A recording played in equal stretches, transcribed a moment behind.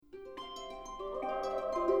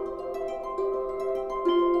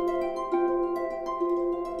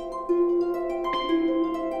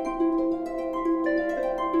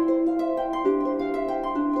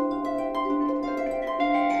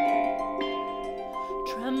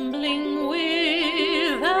Trembling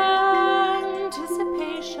with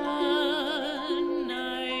anticipation,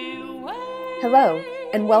 I wait. Hello,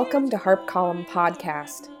 and welcome to Harp Column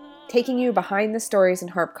Podcast, taking you behind the stories in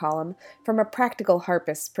Harp Column from a practical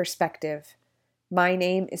harpist's perspective. My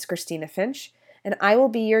name is Christina Finch, and I will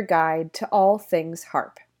be your guide to all things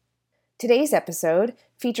harp. Today's episode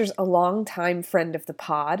features a longtime friend of the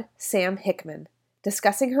pod, Sam Hickman,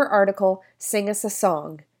 discussing her article, Sing Us a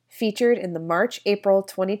Song, featured in the March-April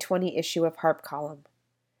 2020 issue of Harp Column.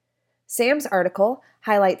 Sam's article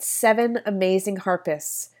highlights 7 amazing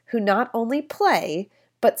harpists who not only play,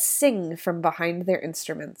 but sing from behind their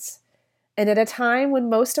instruments. And at a time when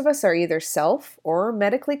most of us are either self or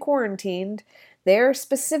medically quarantined, their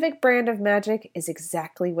specific brand of magic is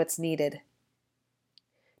exactly what's needed.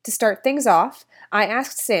 To start things off, I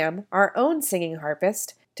asked Sam, our own singing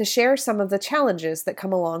harpist, to share some of the challenges that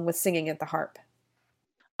come along with singing at the harp.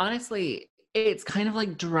 Honestly, it's kind of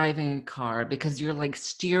like driving a car because you're like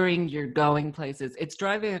steering, you're going places. It's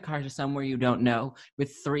driving a car to somewhere you don't know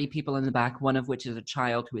with 3 people in the back, one of which is a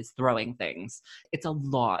child who is throwing things. It's a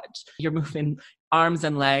lot. You're moving arms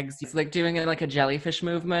and legs. It's like doing it like a jellyfish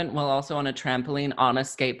movement while also on a trampoline, on a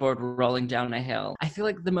skateboard, rolling down a hill. I feel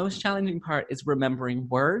like the most challenging part is remembering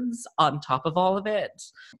words on top of all of it.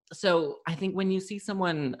 So I think when you see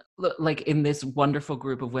someone like in this wonderful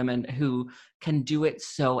group of women who can do it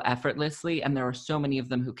so effortlessly, and there are so many of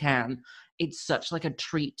them who can, it's such like a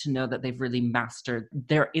treat to know that they've really mastered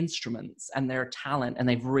their instruments and their talent, and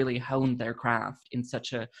they've really honed their craft in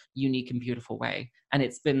such a unique and beautiful way. And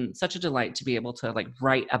it's been such a delight to be able to like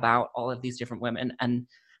write about all of these different women and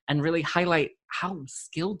really highlight how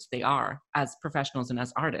skilled they are as professionals and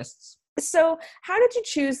as artists. So, how did you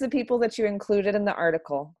choose the people that you included in the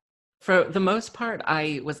article? For the most part,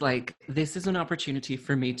 I was like, this is an opportunity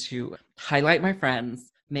for me to highlight my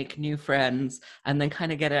friends, make new friends, and then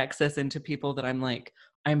kind of get access into people that I'm like,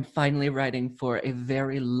 I'm finally writing for a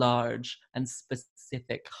very large and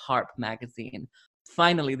specific harp magazine.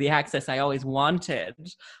 Finally, the access I always wanted.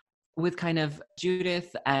 With kind of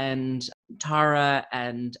Judith and Tara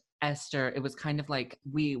and Esther, it was kind of like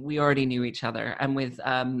we already knew each other. And with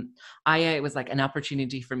Aya, it was like an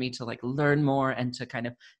opportunity for me to like learn more and to kind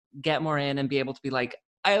of get more in and be able to be like,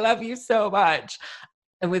 I love you so much.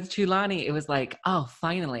 And with Tulani, it was like, oh,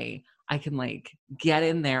 finally, I can like get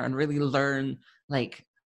in there and really learn like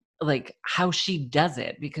how she does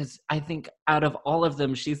it, because I think out of all of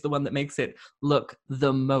them, she's the one that makes it look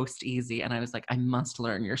the most easy. And I was like, I must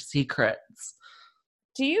learn your secrets.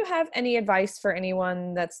 Do you have any advice for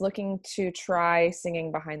anyone that's looking to try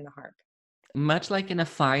singing behind the harp? Much like in a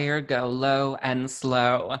fire, go low and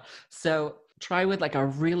slow. So try with like a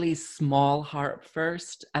really small harp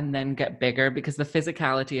first and then get bigger, because the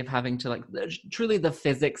physicality of having to like truly the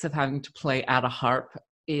physics of having to play at a harp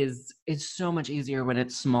is so much easier when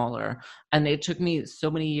it's smaller. And it took me so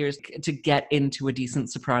many years to get into a decent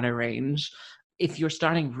soprano range. If you're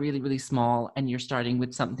starting really, really small and you're starting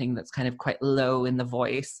with something that's kind of quite low in the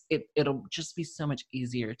voice, it'll just be so much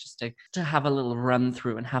easier just to have a little run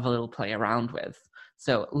through and have a little play around with.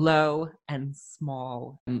 So low and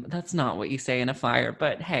small. That's not what you say in a fire,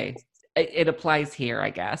 but hey, it applies here,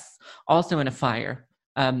 I guess. Also in a fire.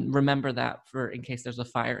 Remember that for in case there's a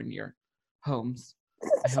fire in your homes.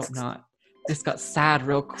 I hope not. This got sad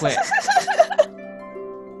real quick.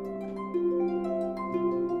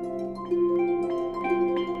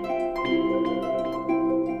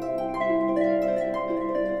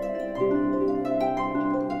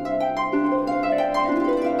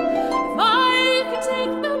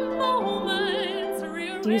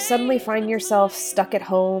 Do you suddenly find yourself stuck at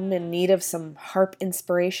home in need of some harp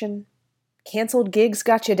inspiration? Canceled gigs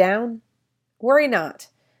got you down? Worry not.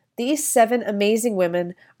 These 7 amazing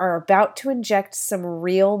women are about to inject some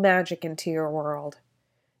real magic into your world.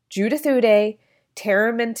 Judith Uday,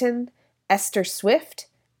 Tara Minton, Esther Swift,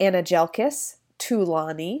 Anna Jelkis,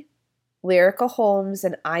 Tulani, Lyrica Holmes,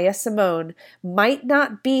 and Aya Simone might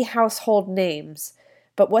not be household names,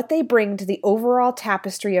 but what they bring to the overall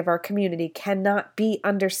tapestry of our community cannot be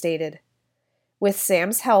understated. With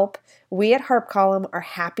Sam's help, we at Harp Column are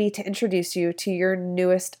happy to introduce you to your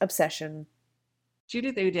newest obsession.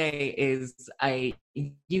 Judith Uday is a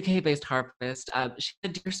UK-based harpist. She's a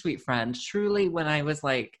dear, sweet friend. Truly, when I was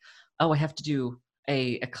like, oh, I have to do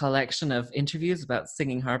a collection of interviews about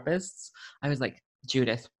singing harpists, I was like,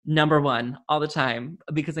 Judith, number 1 all the time,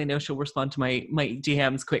 because I know she'll respond to my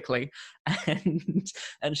DMs quickly, and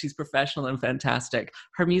she's professional and fantastic.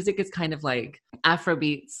 Her music is kind of like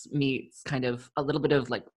Afrobeats meets kind of a little bit of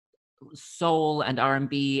like soul and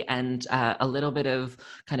R&B and a little bit of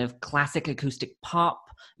kind of classic acoustic pop.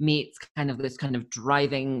 meets kind of this kind of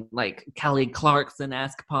driving, like Kelly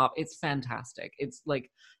Clarkson-esque pop. It's fantastic. It's like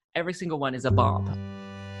every single one is a bop.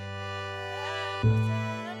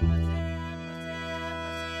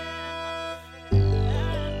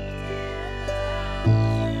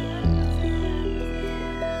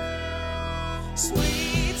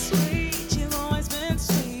 Sweet, sweet, you've always been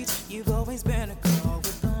sweet. You've always been a girl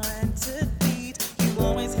with a mind to beat. You've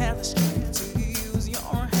always had the strength to use your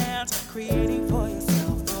hands, creating for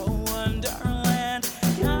yourself a wonderland.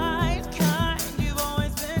 Kind, you've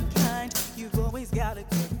always been kind. You've always got a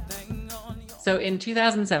good thing on your. So in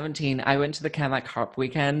 2017, I went to the Kamak Harp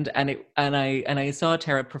Weekend, and I saw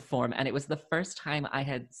Tara perform, and it was the first time I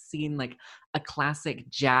had seen like a classic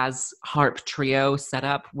jazz harp trio set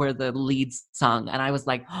up where the lead sung, and I was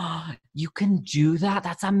like, "Oh, you can do that?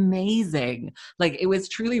 That's amazing!" Like it was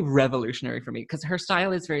truly revolutionary for me because her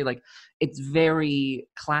style is very like it's very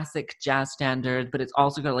classic jazz standard, but it's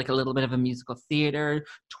also got like a little bit of a musical theater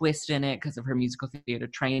twist in it because of her musical theater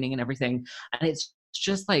training and everything, and it's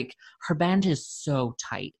just like her band is so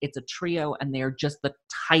tight. It's a trio and they're just the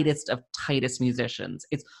tightest of tightest musicians.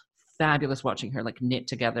 It's fabulous watching her like knit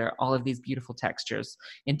together all of these beautiful textures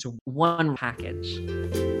into one package.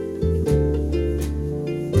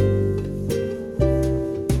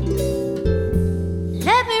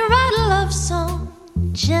 Let me write a love song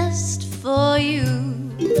just for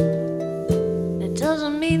you. It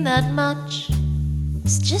doesn't mean that much.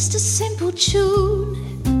 It's just a simple tune.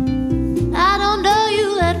 I don't know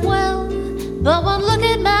you that well, but one look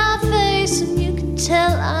at my face and you can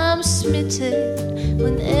tell I'm smitten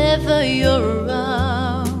whenever you're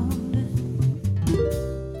around.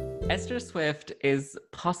 Esther Swift is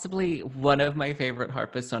possibly one of my favorite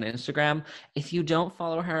harpists on Instagram. If you don't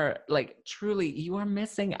follow her, like truly, you are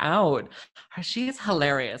missing out. She is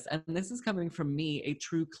hilarious, and this is coming from me, a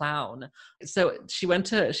true clown. So she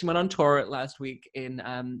went on tour last week in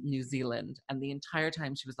New Zealand, and the entire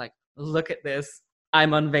time she was like, "Look at this.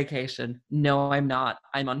 I'm on vacation. No, I'm not.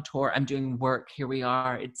 I'm on tour. I'm doing work. Here we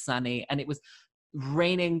are. It's sunny." And it was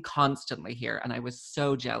raining constantly here, and I was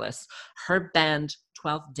so jealous. Her band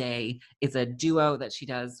 12th Day is a duo that she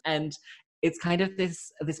does, and it's kind of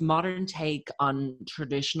this modern take on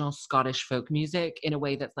traditional Scottish folk music in a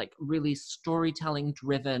way that's like really storytelling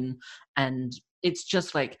driven, and it's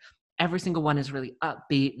just like every single one is really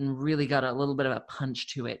upbeat and really got a little bit of a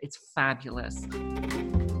punch to it. It's fabulous.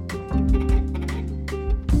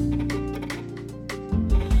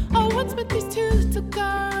 Oh, what's with these two little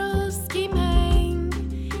girls scheming?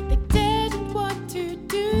 They didn't want to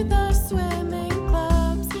do the swimming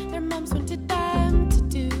clubs their moms wanted them to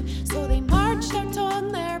do, so they marched out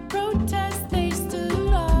on their protest. They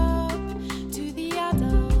stood up to the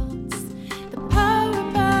adults, the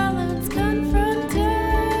power balance confronted.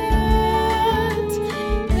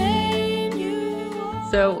 They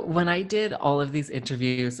knew. So when I did all of these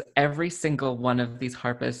interviews, every single one of these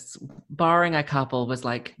harpists, barring a couple, was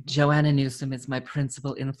like, "Joanna Newsom is my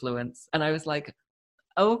principal influence." And I was like,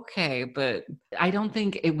 okay, but I don't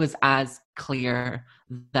think it was as clear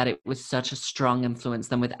that it was such a strong influence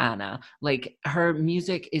than with Anna. Like her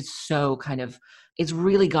music is so kind of, it's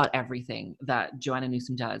really got everything that Joanna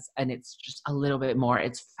Newsom does, and it's just a little bit more.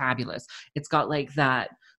 It's fabulous. It's got like that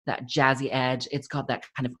jazzy edge. It's got that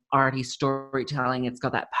kind of arty storytelling. It's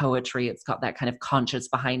got that poetry. It's got that kind of conscience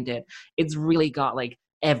behind it. It's really got like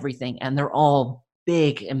everything, and they're all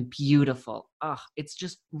big and beautiful. It's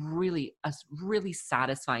just really a really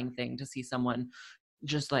satisfying thing to see someone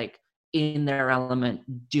just like in their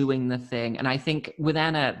element doing the thing. And I think with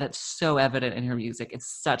Anna, that's so evident in her music.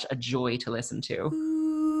 It's such a joy to listen to.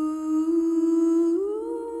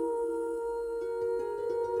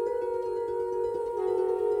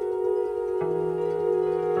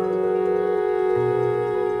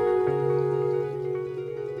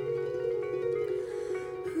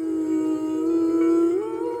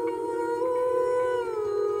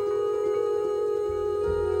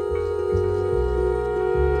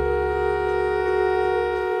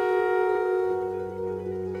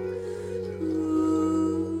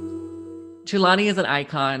 Tulani is an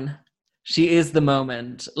icon. She is the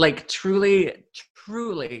moment. Like truly,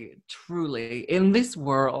 in this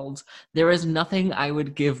world, there is nothing I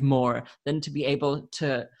would give more than to be able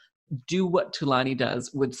to do what Tulani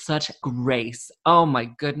does with such grace. Oh my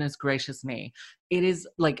goodness gracious me. It is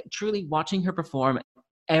like truly watching her perform.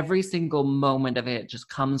 Every single moment of it just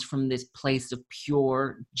comes from this place of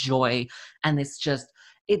pure joy. And it's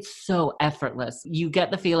so effortless. You get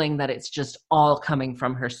the feeling that it's just all coming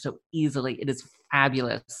from her so easily. It is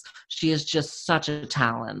fabulous. She is just such a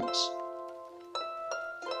talent.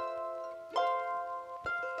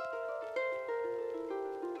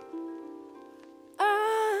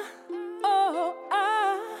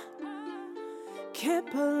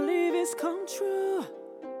 can't believe it's come true.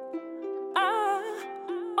 I'm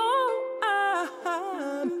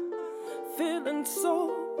feeling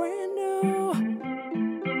so brand new.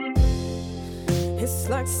 It's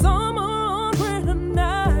like summer on winter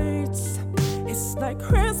nights. It's like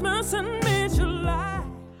Christmas in mid-July.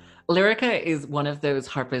 Lyrica is one of those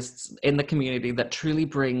harpists in the community that truly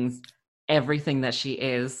brings everything that she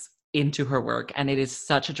is into her work, and it is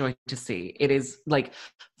such a joy to see. It is like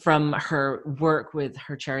from her work with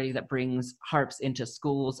her charity that brings harps into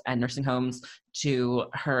schools and nursing homes, to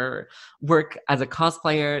her work as a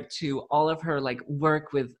cosplayer, to all of her like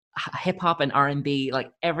work with hip hop and R&B, like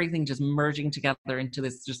everything just merging together into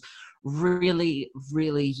this just really,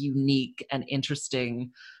 really unique and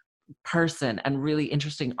interesting person, and really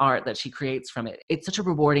interesting art that she creates from it. It's such a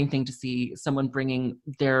rewarding thing to see someone bringing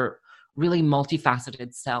their really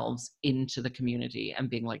multifaceted selves into the community and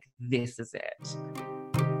being like, this is it.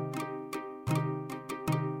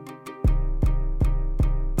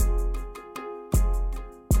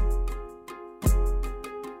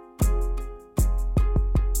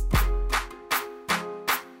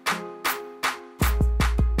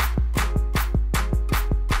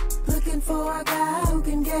 Looking for a guy who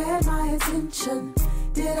can get my attention.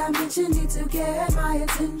 Did I mention need to get my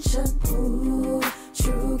attention? Ooh,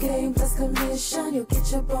 true game plus commission. You'll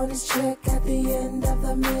get your bonus check at the end of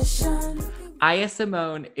the mission. Aya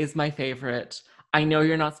Simone is my favorite. I know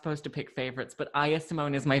you're not supposed to pick favorites, but Aya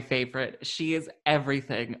Simone is my favorite. She is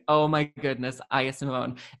everything. Oh my goodness, Aya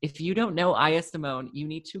Simone. If you don't know Aya Simone, you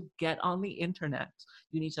need to get on the internet.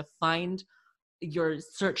 You need to find your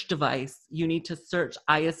search device. You need to search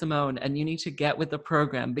Aya Simone, and you need to get with the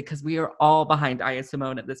program, because we are all behind Aya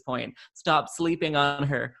Simone at this point. Stop sleeping on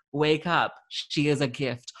her. Wake up. She is a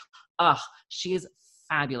gift. She is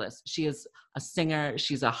fabulous. She is a singer.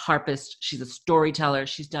 She's a harpist. She's a storyteller.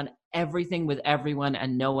 She's done everything with everyone,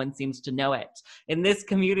 and no one seems to know it. In this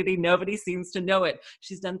community, nobody seems to know it.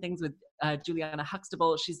 She's done things with Juliana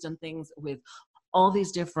Huxtable. She's done things with all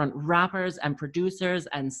these different rappers and producers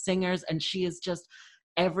and singers, and she is just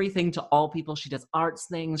everything to all people. She does arts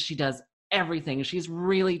things. She does everything. She's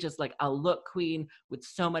really just like a look queen with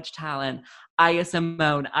so much talent. Aya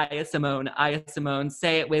Simone, Aya Simone, Aya Simone.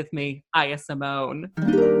 Say it with me, Aya Simone.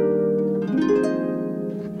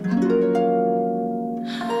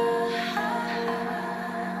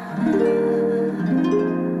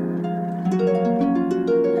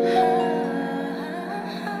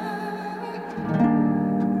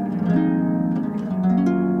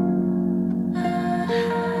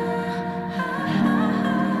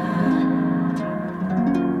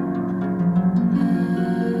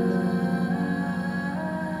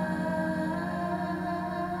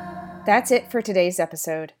 That's it for today's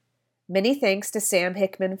episode. Many thanks to Sam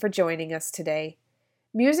Hickman for joining us today.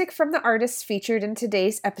 Music from the artists featured in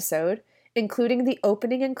today's episode, including the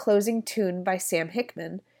opening and closing tune by Sam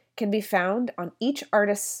Hickman, can be found on each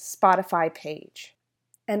artist's Spotify page,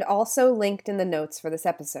 and also linked in the notes for this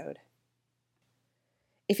episode.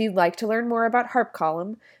 If you'd like to learn more about Harp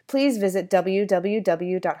Column, please visit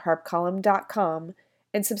www.harpcolumn.com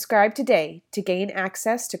and subscribe today to gain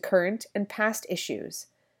access to current and past issues,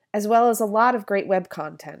 as well as a lot of great web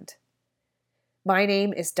content. My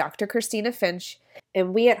name is Dr. Christina Finch,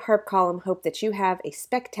 and we at Harp Column hope that you have a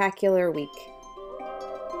spectacular week.